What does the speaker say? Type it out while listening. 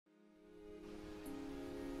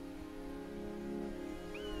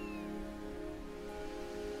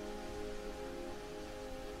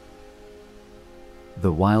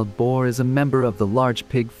The wild boar is a member of the large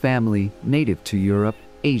pig family native to Europe,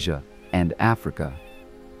 Asia, and Africa.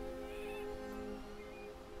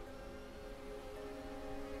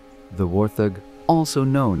 The warthog, also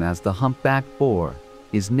known as the humpback boar,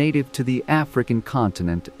 is native to the African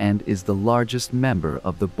continent and is the largest member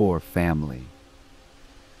of the boar family.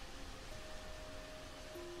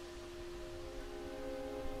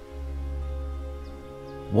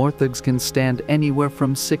 Warthogs can stand anywhere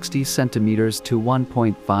from 60 centimeters to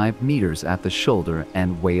 1.5 meters at the shoulder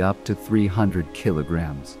and weigh up to 300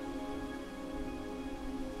 kilograms.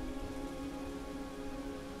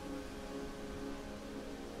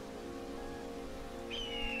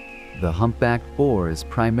 The humpback boar is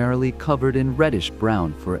primarily covered in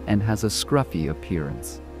reddish-brown fur and has a scruffy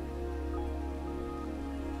appearance.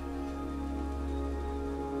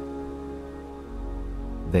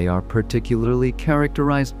 They are particularly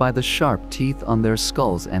characterized by the sharp teeth on their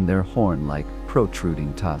skulls and their horn-like,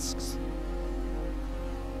 protruding tusks.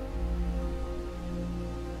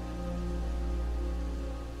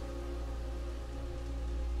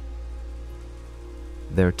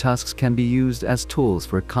 Their tusks can be used as tools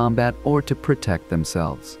for combat or to protect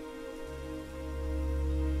themselves.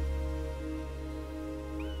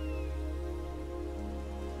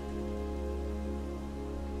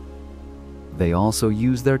 They also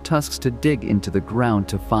use their tusks to dig into the ground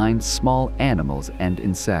to find small animals and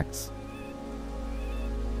insects.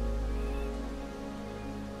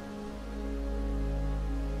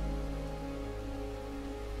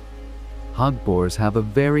 Hog boars have a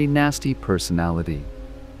very nasty personality.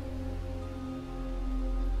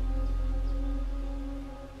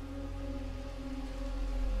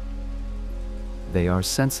 They are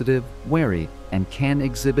sensitive, wary, and can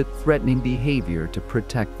exhibit threatening behavior to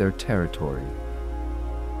protect their territory.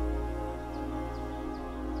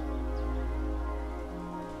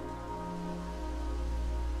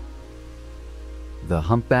 The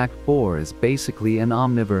humpback boar is basically an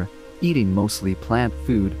omnivore, eating mostly plant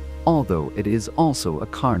food, although it is also a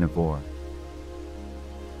carnivore.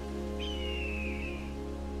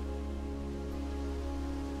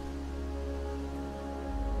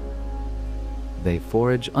 They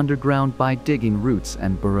forage underground by digging roots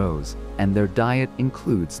and burrows, and their diet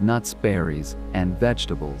includes nuts, berries, and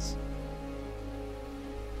vegetables.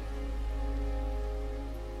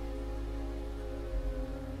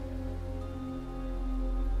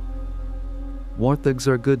 Warthogs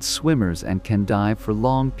are good swimmers and can dive for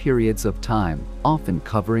long periods of time, often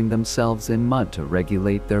covering themselves in mud to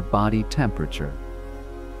regulate their body temperature.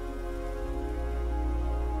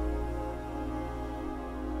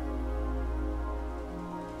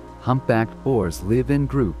 Humpbacked boars live in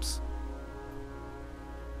groups.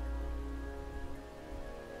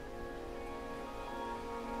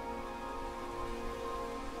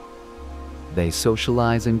 They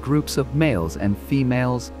socialize in groups of males and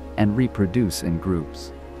females and reproduce in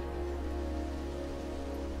groups.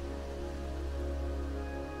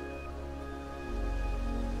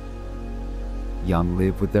 Young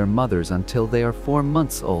live with their mothers until they are 4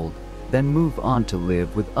 months old, then move on to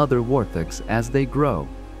live with other warthogs as they grow.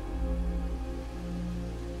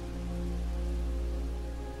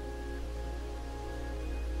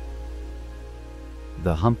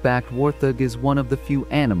 The humpbacked warthog is one of the few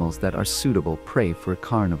animals that are suitable prey for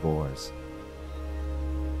carnivores.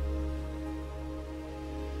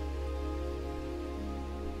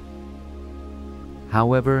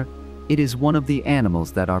 However, it is one of the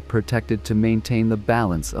animals that are protected to maintain the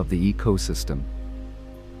balance of the ecosystem.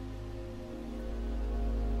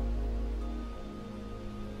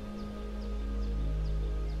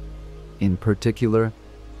 In particular,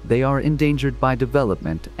 they are endangered by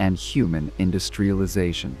development and human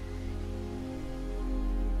industrialization.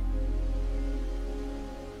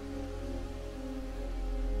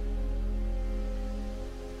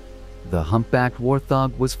 The humpbacked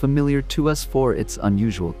warthog was familiar to us for its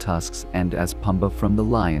unusual tusks and as Pumbaa from The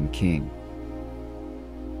Lion King.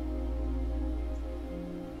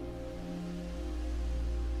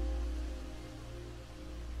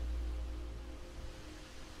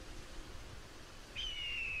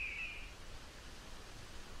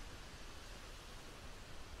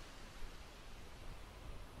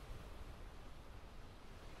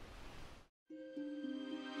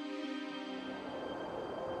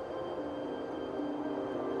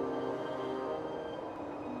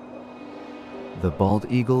 The bald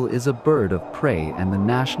eagle is a bird of prey and the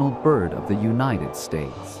national bird of the United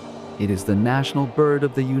States. It is the national bird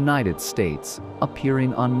of the United States,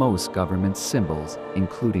 appearing on most government symbols,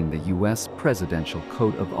 including the U.S. presidential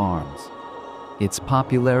coat of arms. Its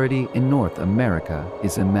popularity in North America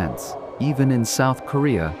is immense. Even in South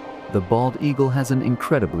Korea, the bald eagle has an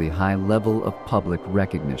incredibly high level of public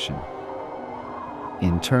recognition.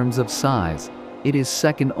 In terms of size, it is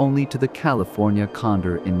second only to the California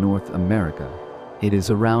condor in North America. It is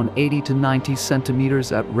around 80 to 90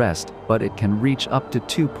 centimeters at rest, but it can reach up to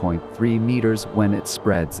 2.3 meters when it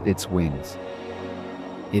spreads its wings.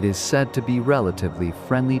 It is said to be relatively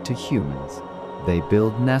friendly to humans. They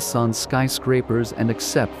build nests on skyscrapers and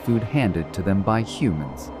accept food handed to them by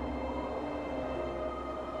humans.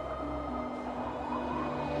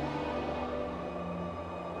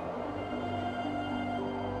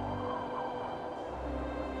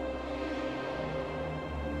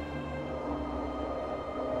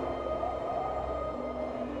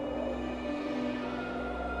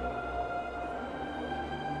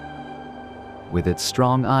 With its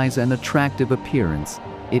strong eyes and attractive appearance,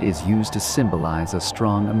 it is used to symbolize a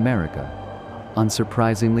strong America.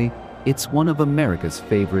 Unsurprisingly, it's one of America's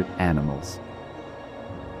favorite animals.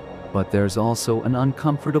 But there's also an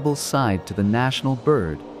uncomfortable side to the national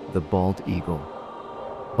bird, the bald eagle.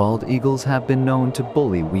 Bald eagles have been known to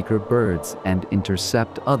bully weaker birds and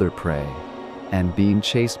intercept other prey, and being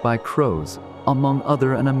chased by crows, among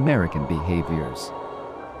other un-American behaviors.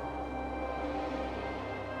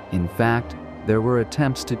 In fact, there were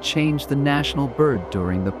attempts to change the national bird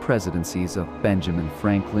during the presidencies of Benjamin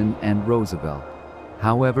Franklin and Roosevelt.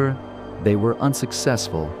 However, they were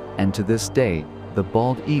unsuccessful, and to this day, the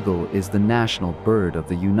bald eagle is the national bird of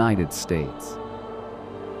the United States.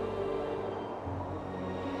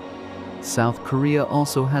 South Korea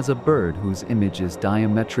also has a bird whose image is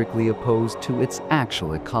diametrically opposed to its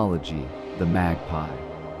actual ecology, the magpie.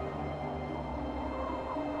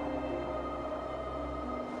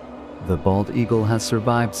 The bald eagle has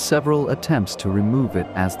survived several attempts to remove it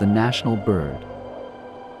as the national bird.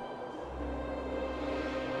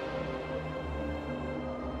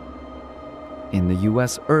 In the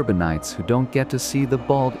US, urbanites who don't get to see the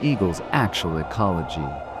bald eagle's actual ecology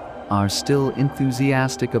are still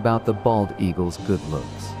enthusiastic about the bald eagle's good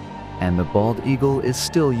looks. And the bald eagle is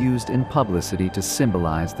still used in publicity to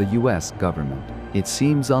symbolize the US government. It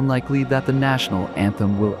seems unlikely that the national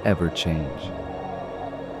anthem will ever change.